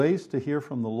ways to hear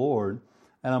from the Lord,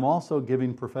 and I'm also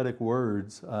giving prophetic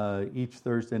words each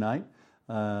Thursday night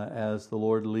as the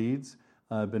Lord leads.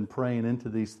 I've been praying into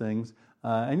these things.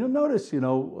 And you'll notice, a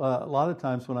lot of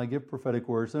times when I give prophetic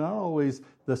words, they're not always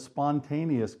the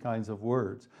spontaneous kinds of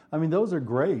words. I mean, those are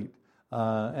great,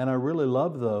 and I really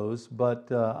love those,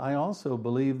 but I also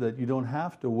believe that you don't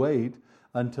have to wait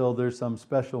until there's some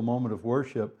special moment of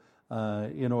worship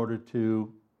in order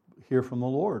to hear from the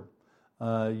Lord.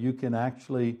 You can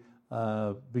actually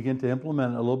begin to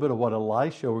implement a little bit of what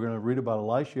Elisha, we're going to read about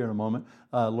Elisha here in a moment,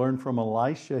 learn from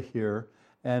Elisha here,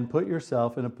 and put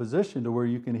yourself in a position to where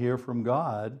you can hear from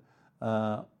God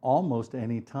almost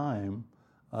any time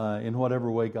in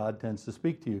whatever way God tends to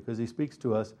speak to you, because He speaks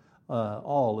to us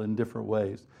all in different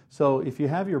ways. So if you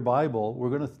have your Bible, we're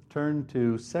going to turn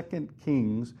to 2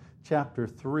 Kings chapter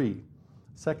 3.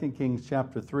 2 Kings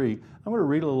chapter 3. I'm going to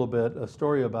read a little bit, a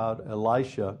story about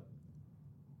Elisha.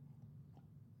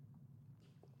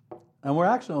 And we're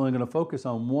actually only going to focus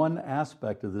on one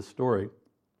aspect of this story.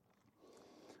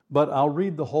 But I'll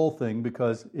read the whole thing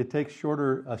because it takes a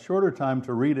shorter time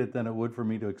to read it than it would for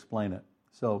me to explain it.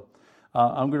 So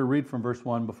I'm going to read from verse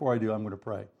 1. Before I do, I'm going to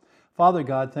pray. Father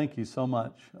God, thank you so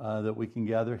much that we can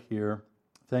gather here.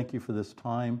 Thank you for this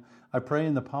time. I pray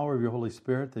in the power of your Holy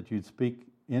Spirit that you'd speak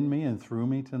in me and through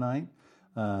me tonight.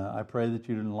 I pray that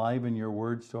you'd enliven your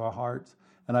words to our hearts.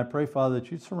 And I pray, Father, that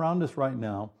you'd surround us right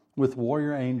now with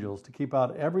warrior angels to keep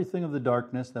out everything of the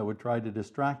darkness that would try to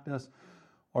distract us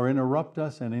or interrupt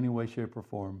us in any way, shape, or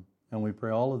form. And we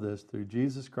pray all of this through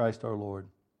Jesus Christ our Lord.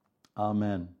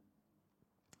 Amen.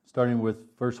 Starting with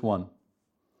verse 1.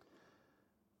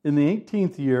 In the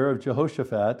 18th year of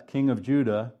Jehoshaphat, king of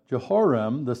Judah,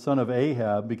 Jehoram, the son of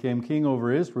Ahab, became king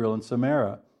over Israel and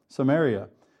Samaria.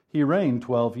 He reigned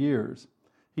 12 years.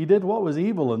 He did what was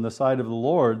evil in the sight of the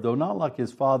Lord, though not like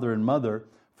his father and mother,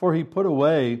 for he put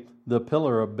away the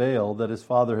pillar of Baal that his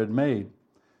father had made.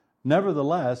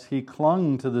 Nevertheless, he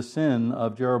clung to the sin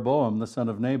of Jeroboam, the son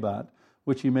of Nebat,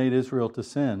 which he made Israel to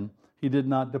sin. He did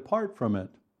not depart from it.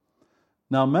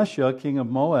 Now Mesha, king of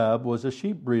Moab, was a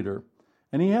sheep breeder,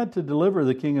 and he had to deliver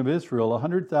the king of Israel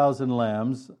 100,000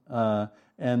 lambs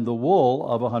and the wool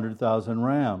of 100,000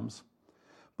 rams.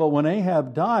 But when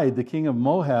Ahab died, the king of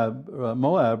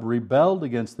Moab rebelled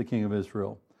against the king of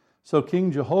Israel. So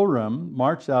King Jehoram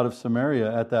marched out of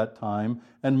Samaria at that time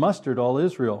and mustered all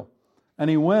Israel. And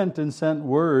he went and sent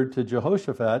word to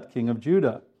Jehoshaphat, king of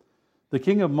Judah. The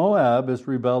king of Moab has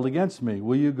rebelled against me.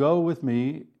 Will you go with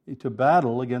me to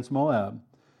battle against Moab?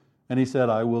 And he said,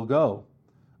 I will go.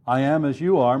 I am as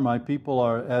you are, my people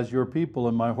are as your people,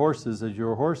 and my horses as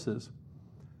your horses.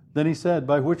 Then he said,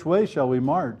 by which way shall we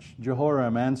march?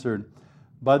 Jehoram answered,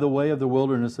 by the way of the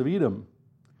wilderness of Edom.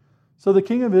 So the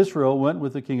king of Israel went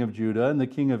with the king of Judah and the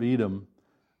king of Edom.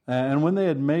 And when they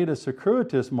had made a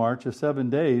circuitous march of 7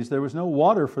 days, there was no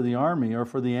water for the army or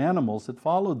for the animals that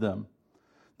followed them.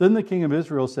 Then the king of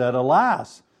Israel said,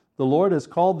 alas, the Lord has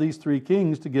called these 3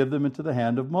 kings to give them into the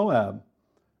hand of Moab.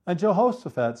 And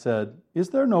Jehoshaphat said, is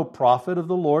there no prophet of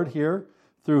the Lord here,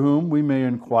 through whom we may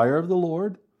inquire of the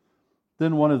Lord?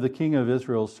 Then one of the king of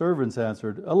Israel's servants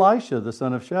answered, Elisha, the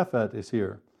son of Shaphat, is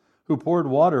here, who poured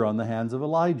water on the hands of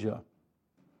Elijah.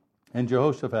 And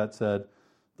Jehoshaphat said,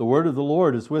 the word of the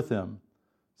Lord is with him.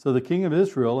 So the king of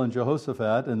Israel and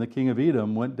Jehoshaphat and the king of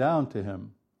Edom went down to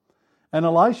him. And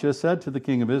Elisha said to the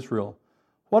king of Israel,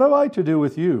 what have I to do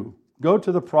with you? Go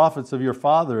to the prophets of your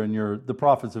father and the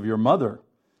prophets of your mother.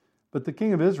 But the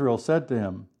king of Israel said to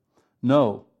him,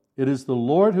 no, it is the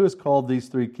Lord who has called these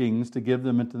 3 kings to give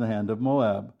them into the hand of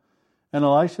Moab. And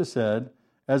Elisha said,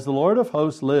 as the Lord of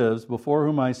hosts lives, before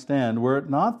whom I stand, were it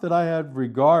not that I had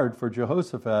regard for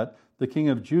Jehoshaphat, the king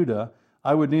of Judah,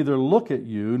 I would neither look at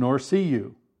you nor see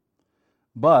you.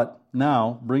 But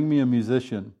now bring me a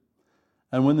musician.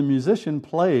 And when the musician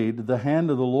played, the hand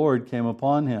of the Lord came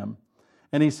upon him.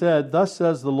 And he said, thus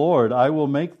says the Lord, I will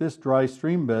make this dry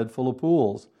stream bed full of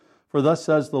pools. For thus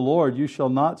says the Lord, you shall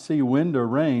not see wind or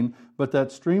rain, but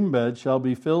that stream bed shall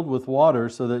be filled with water,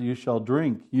 so that you shall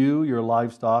drink, you, your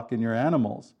livestock, and your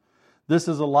animals. This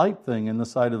is a light thing in the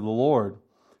sight of the Lord.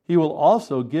 He will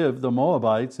also give the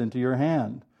Moabites into your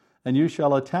hand. And you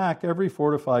shall attack every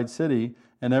fortified city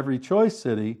and every choice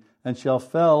city, and shall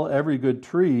fell every good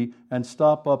tree, and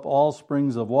stop up all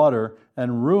springs of water,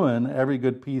 and ruin every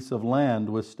good piece of land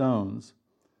with stones.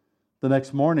 The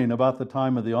next morning, about the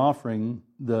time of the offering,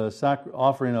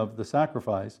 offering of the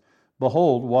sacrifice,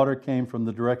 behold, water came from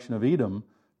the direction of Edom,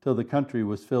 till the country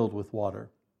was filled with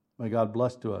water. May God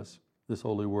bless to us this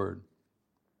holy word.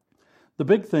 The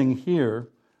big thing here,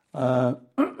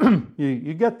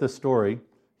 you get the story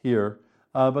here,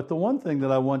 but the one thing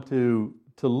that I want to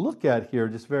to look at here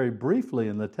just very briefly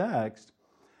in the text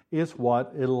is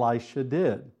what Elisha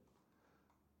did.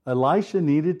 Elisha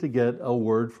needed to get a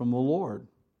word from the Lord.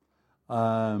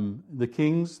 The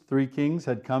kings, 3 kings,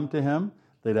 had come to him.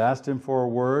 They'd asked him for a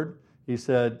word. He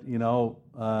said,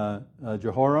 Jehoram,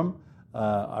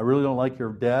 I really don't like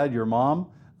your dad, your mom,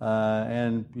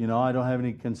 and I don't have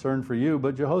any concern for you.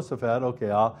 But Jehoshaphat, okay,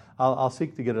 I'll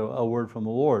seek to get a word from the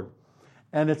Lord.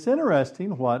 And it's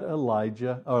interesting what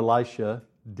Elisha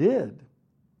did.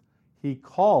 He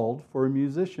called for a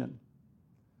musician.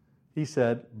 He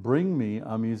said, "Bring me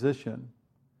a musician."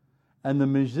 And the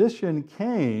musician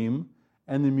came,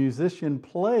 and the musician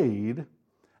played.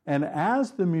 And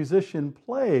as the musician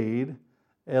played,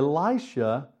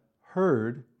 Elisha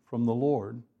heard from the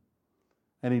Lord,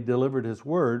 and he delivered his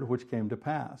word, which came to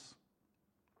pass.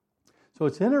 So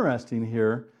it's interesting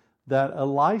here that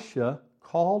Elisha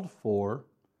called for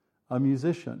a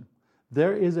musician.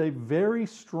 There is a very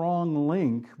strong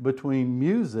link between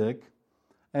music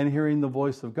and hearing the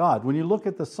voice of God. When you look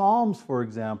at the Psalms, for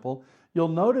example, you'll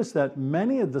notice that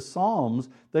many of the Psalms,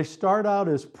 they start out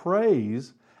as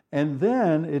praise, and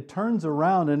then it turns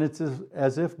around and it's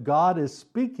as if God is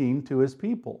speaking to his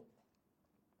people.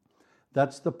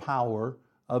 That's the power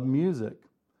of music.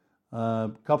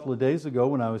 A couple of days ago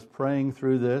when I was praying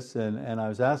through this and I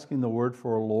was asking the word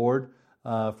for a Lord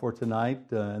for tonight,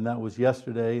 and that was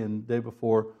yesterday and the day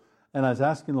before, and I was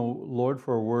asking the Lord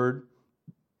for a word,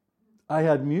 I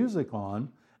had music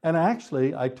on, and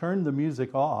I turned the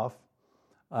music off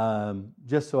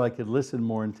just so I could listen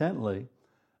more intently.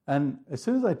 And as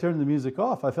soon as I turned the music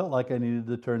off, I felt like I needed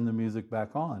to turn the music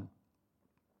back on.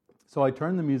 So I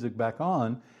turned the music back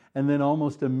on, and then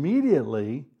almost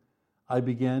immediately I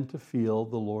began to feel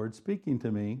the Lord speaking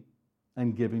to me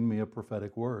and giving me a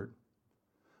prophetic word.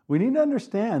 We need to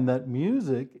understand that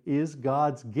music is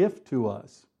God's gift to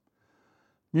us.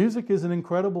 Music is an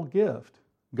incredible gift.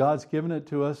 God's given it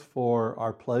to us for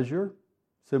our pleasure,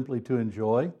 simply to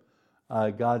enjoy.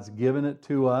 God's given it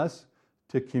to us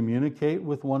to communicate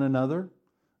with one another.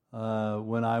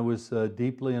 When I was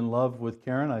deeply in love with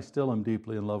Karen, I still am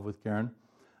deeply in love with Karen,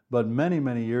 but many,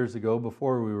 many years ago,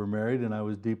 before we were married and I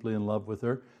was deeply in love with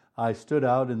her, I stood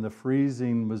out in the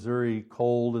freezing Missouri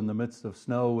cold in the midst of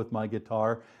snow with my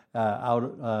guitar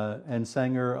and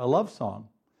sang her a love song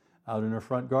out in her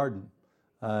front garden.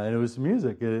 And it was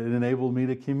music. It enabled me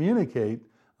to communicate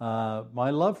my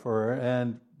love for her.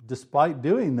 And despite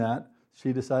doing that,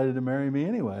 she decided to marry me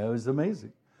anyway. It was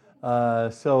amazing.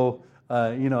 And some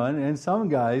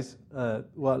guys,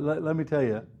 let me tell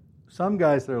you, some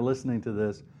guys that are listening to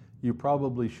this, you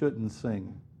probably shouldn't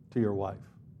sing to your wife.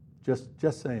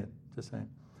 Just saying.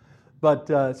 But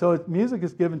so music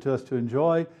is given to us to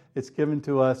enjoy. It's given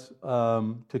to us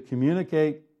to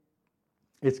communicate.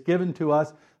 It's given to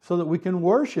us so that we can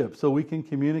worship, so we can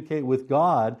communicate with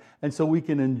God, and so we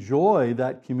can enjoy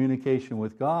that communication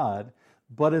with God.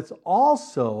 But it's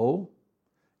also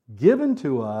given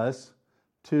to us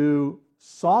to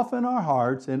soften our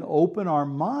hearts and open our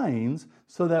minds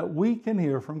so that we can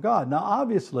hear from God. Now,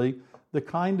 obviously, the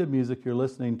kind of music you're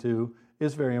listening to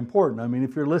is very important. I mean,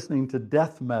 if you're listening to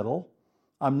death metal,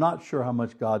 I'm not sure how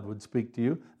much God would speak to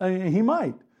you. I mean, he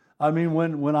might. I mean,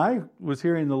 when I was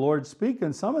hearing the Lord speak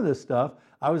in some of this stuff,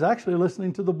 I was actually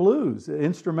listening to the blues,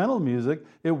 instrumental music.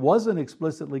 It wasn't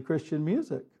explicitly Christian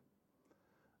music.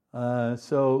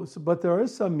 But there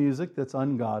is some music that's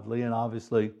ungodly, and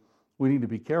obviously we need to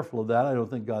be careful of that. I don't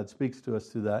think God speaks to us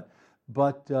through that.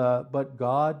 But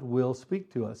God will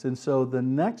speak to us. And so the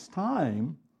next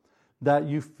time that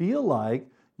you feel like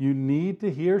you need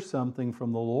to hear something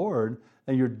from the Lord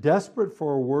and you're desperate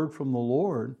for a word from the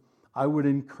Lord, I would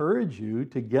encourage you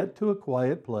to get to a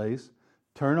quiet place,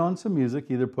 turn on some music,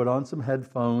 either put on some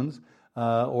headphones,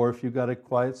 or if you've got a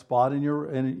quiet spot in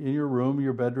your room,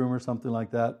 your bedroom or something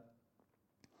like that,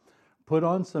 put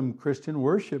on some Christian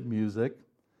worship music,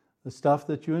 the stuff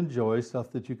that you enjoy,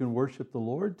 stuff that you can worship the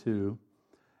Lord to,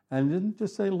 and then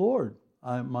just say, Lord,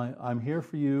 I'm here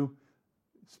for you.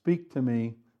 Speak to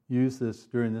me. Use this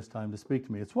during this time to speak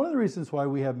to me. It's one of the reasons why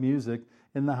we have music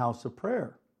in the house of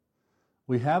prayer.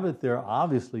 We have it there,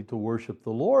 obviously, to worship the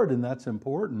Lord, and that's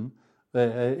important.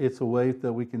 It's a way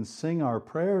that we can sing our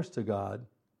prayers to God.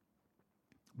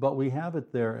 But we have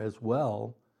it there as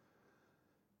well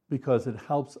because it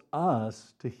helps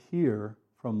us to hear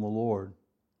from the Lord.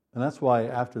 And that's why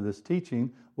after this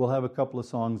teaching, we'll have a couple of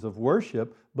songs of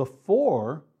worship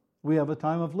before we have a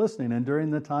time of listening. And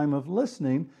during the time of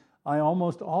listening, I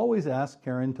almost always ask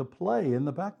Karen to play in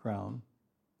the background.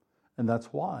 And that's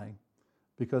why.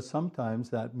 Because sometimes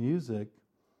that music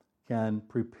can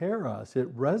prepare us.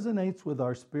 It resonates with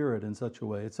our spirit in such a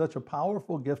way. It's such a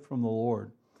powerful gift from the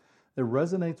Lord. It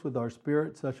resonates with our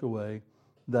spirit in such a way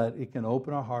that it can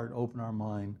open our heart, open our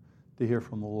mind to hear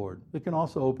from the Lord. It can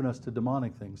also open us to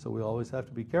demonic things. So we always have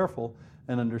to be careful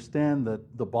and understand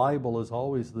that the Bible is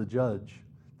always the judge,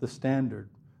 the standard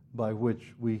by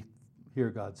which we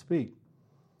hear God speak.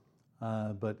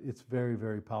 But it's very,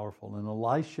 very powerful. And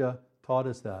Elisha taught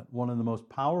us that. One of the most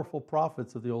powerful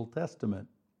prophets of the Old Testament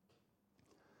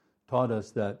taught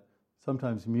us that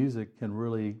sometimes music can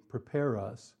really prepare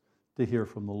us to hear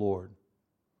from the Lord.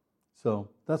 So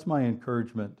that's my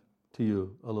encouragement to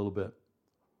you a little bit.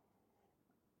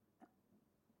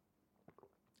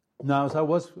 Now, as I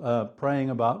was praying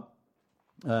about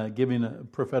giving a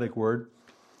prophetic word,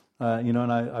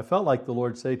 and I felt like the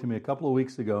Lord say to me a couple of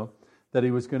weeks ago that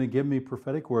He was going to give me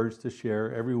prophetic words to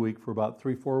share every week for about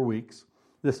 3-4 weeks.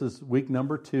 This is week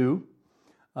number 2.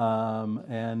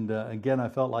 Again, I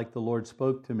felt like the Lord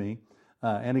spoke to me.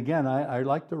 And again, I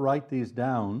like to write these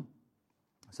down.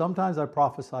 Sometimes I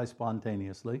prophesy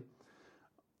spontaneously.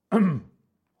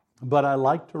 But I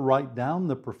like to write down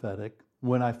the prophetic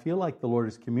when I feel like the Lord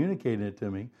is communicating it to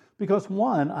me. Because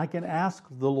one, I can ask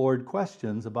the Lord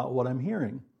questions about what I'm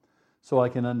hearing, so I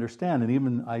can understand. And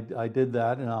even I did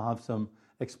that, and I'll have some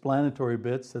explanatory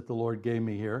bits that the Lord gave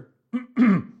me here.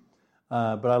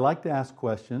 But I like to ask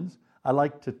questions. I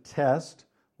like to test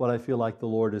what I feel like the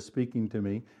Lord is speaking to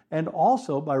me. And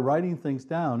also, by writing things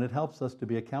down, it helps us to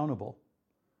be accountable.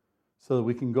 So that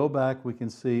we can go back, we can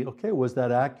see, okay, was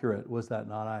that accurate? Was that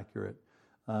not accurate?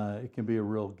 It can be a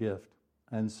real gift.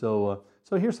 And so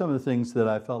here's some of the things that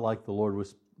I felt like the Lord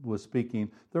was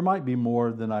speaking. There might be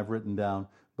more than I've written down,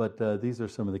 but these are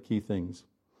some of the key things.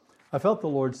 I felt the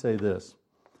Lord say this: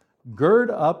 gird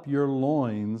up your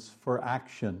loins for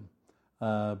action.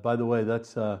 By the way,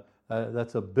 that's a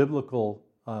biblical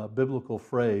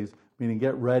phrase, meaning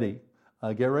get ready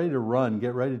to run,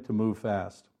 get ready to move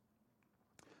fast.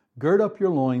 Gird up your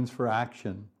loins for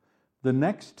action. The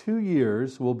next 2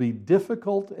 years will be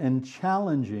difficult and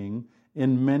challenging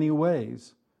in many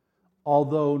ways,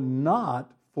 although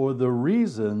not for the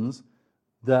reasons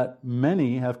that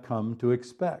many have come to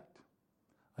expect.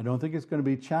 I don't think it's going to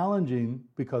be challenging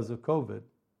because of COVID.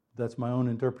 That's my own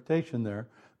interpretation there.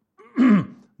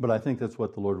 But I think that's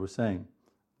what the Lord was saying.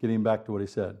 Getting back to what He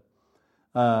said.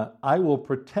 I will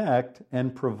protect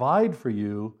and provide for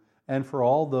you and for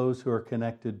all those who are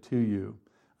connected to you.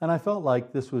 And I felt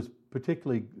like this was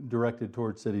particularly directed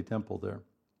towards City Temple there.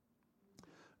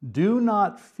 Do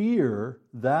not fear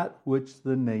that which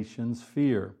the nations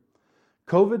fear.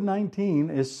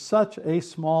 COVID-19 is such a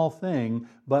small thing,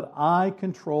 but I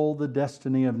control the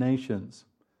destiny of nations.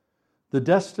 The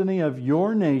destiny of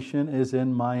your nation is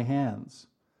in my hands.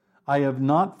 I have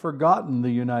not forgotten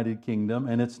the United Kingdom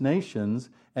and its nations,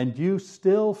 and you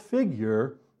still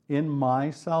figure in my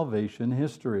salvation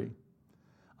history.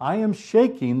 I am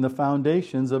shaking the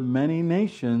foundations of many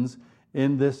nations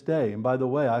in this day. And by the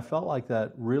way, I felt like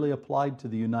that really applied to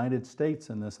the United States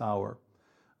in this hour.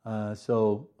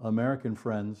 So American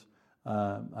friends,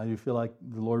 I do feel like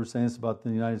the Lord was saying this about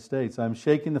the United States. I'm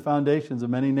shaking the foundations of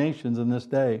many nations in this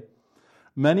day.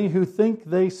 Many who think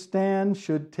they stand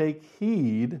should take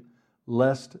heed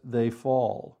lest they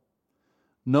fall.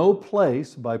 No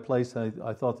place, by place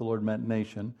I thought the Lord meant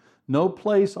nation, no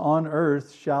place on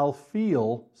earth shall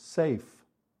feel safe.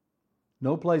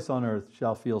 No place on earth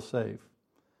shall feel safe.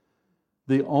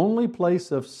 The only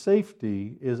place of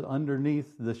safety is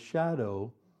underneath the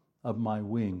shadow of my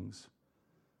wings.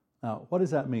 Now, what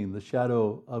does that mean, the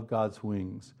shadow of God's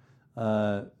wings?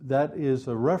 That is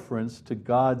a reference to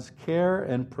God's care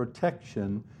and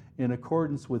protection in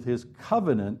accordance with His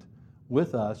covenant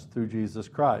with us through Jesus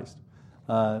Christ.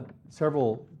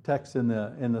 Several texts in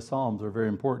the Psalms are very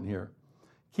important here.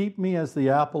 Keep me as the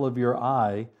apple of your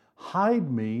eye.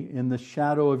 Hide me in the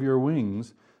shadow of your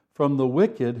wings from the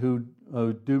wicked who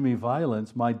do me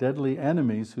violence, my deadly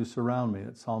enemies who surround me.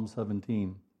 It's Psalm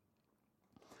 17.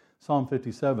 Psalm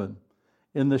 57.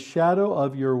 In the shadow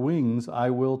of your wings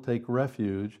I will take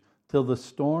refuge till the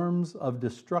storms of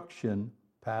destruction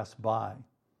pass by.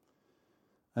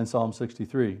 And Psalm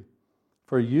 63.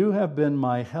 For you have been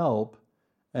my help,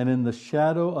 and in the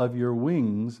shadow of your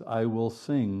wings I will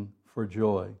sing for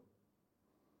joy.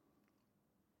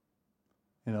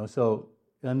 So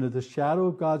under the shadow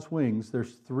of God's wings,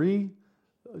 there's 3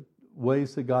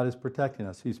 ways that God is protecting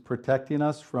us. He's protecting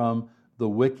us from the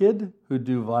wicked who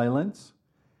do violence.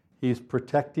 He's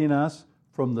protecting us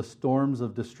from the storms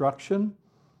of destruction.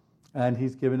 And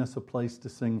He's giving us a place to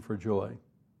sing for joy.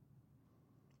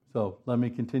 So let me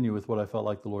continue with what I felt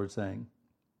like the Lord saying.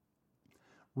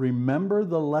 Remember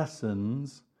the lesson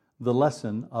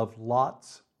of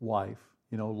Lot's wife.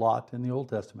 You know, Lot in the Old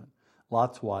Testament,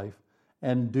 Lot's wife.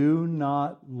 And do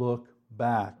not look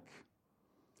back.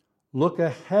 Look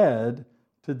ahead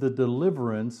to the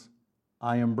deliverance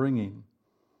I am bringing.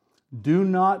 Do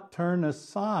not turn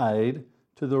aside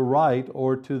to the right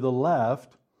or to the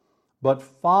left, but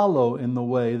follow in the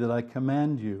way that I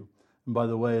command you. And by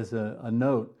the way, as a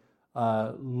note,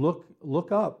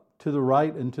 look up to the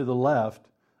right and to the left.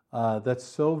 That's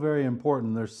so very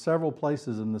important. There's several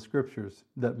places in the scriptures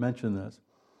that mention this.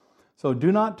 So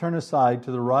do not turn aside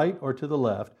to the right or to the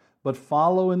left, but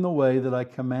follow in the way that I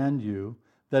command you,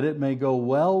 that it may go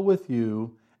well with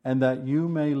you, and that you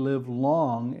may live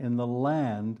long in the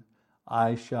land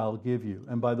I shall give you.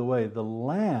 And by the way, the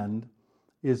land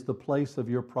is the place of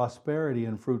your prosperity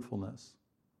and fruitfulness.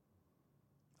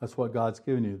 That's what God's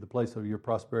given you, the place of your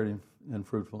prosperity and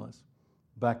fruitfulness.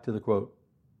 Back to the quote.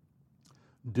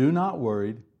 Do not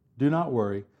worry, do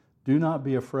not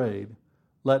be afraid.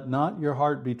 Let not your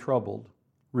heart be troubled.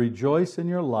 Rejoice in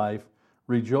your life,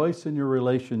 rejoice in your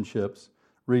relationships,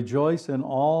 rejoice in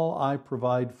all I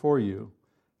provide for you.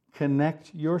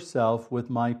 Connect yourself with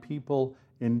my people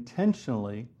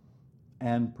intentionally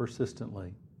and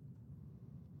persistently.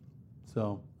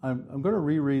 So I'm going to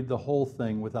reread the whole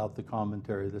thing without the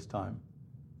commentary this time.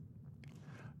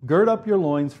 Gird up your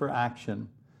loins for action.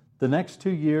 The next 2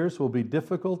 years will be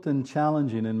difficult and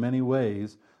challenging in many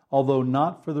ways, although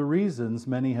not for the reasons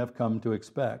many have come to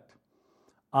expect.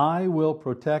 I will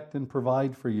protect and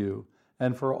provide for you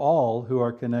and for all who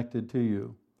are connected to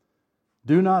you.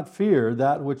 Do not fear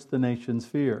that which the nations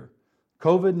fear.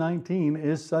 COVID-19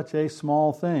 is such a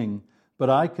small thing, but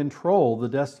I control the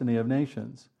destiny of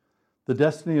nations. The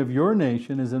destiny of your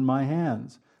nation is in my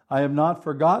hands. I have not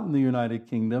forgotten the United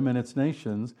Kingdom and its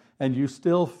nations, and you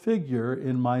still figure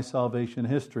in my salvation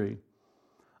history.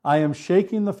 I am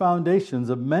shaking the foundations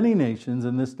of many nations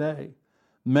in this day.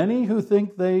 Many who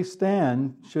think they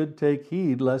stand should take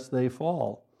heed lest they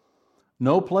fall.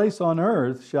 No place on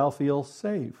earth shall feel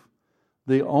safe.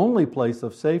 The only place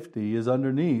of safety is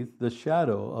underneath the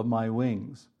shadow of my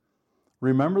wings.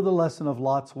 Remember the lesson of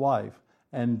Lot's wife,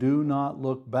 and do not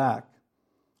look back.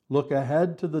 Look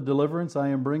ahead to the deliverance I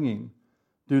am bringing.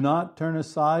 Do not turn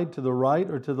aside to the right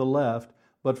or to the left,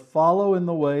 but follow in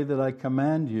the way that I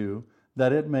command you,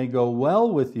 that it may go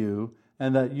well with you,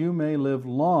 and that you may live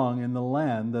long in the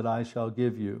land that I shall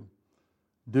give you.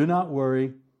 Do not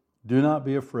worry, do not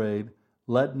be afraid,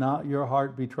 let not your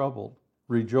heart be troubled.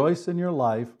 Rejoice in your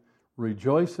life,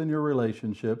 rejoice in your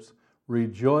relationships,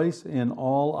 rejoice in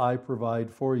all I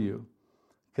provide for you.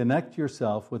 Connect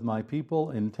yourself with my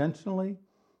people intentionally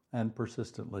and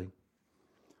persistently.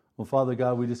 Well, Father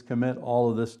God, we just commit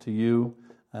all of this to you,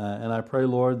 and I pray,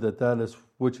 Lord, that is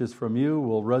which is from you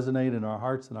will resonate in our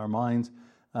hearts and our minds,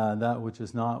 that which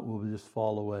is not will just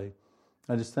fall away.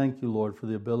 I just thank you, Lord, for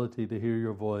the ability to hear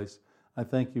your voice. I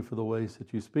thank you for the ways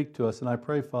that you speak to us, and I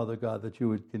pray, Father God, that you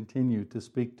would continue to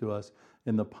speak to us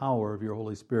in the power of your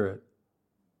Holy Spirit.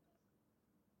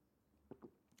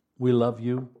 We love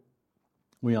you,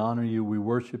 we honor you, we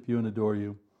worship you and adore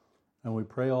you, and we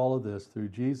pray all of this through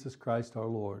Jesus Christ our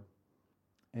Lord.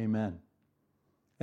 Amen.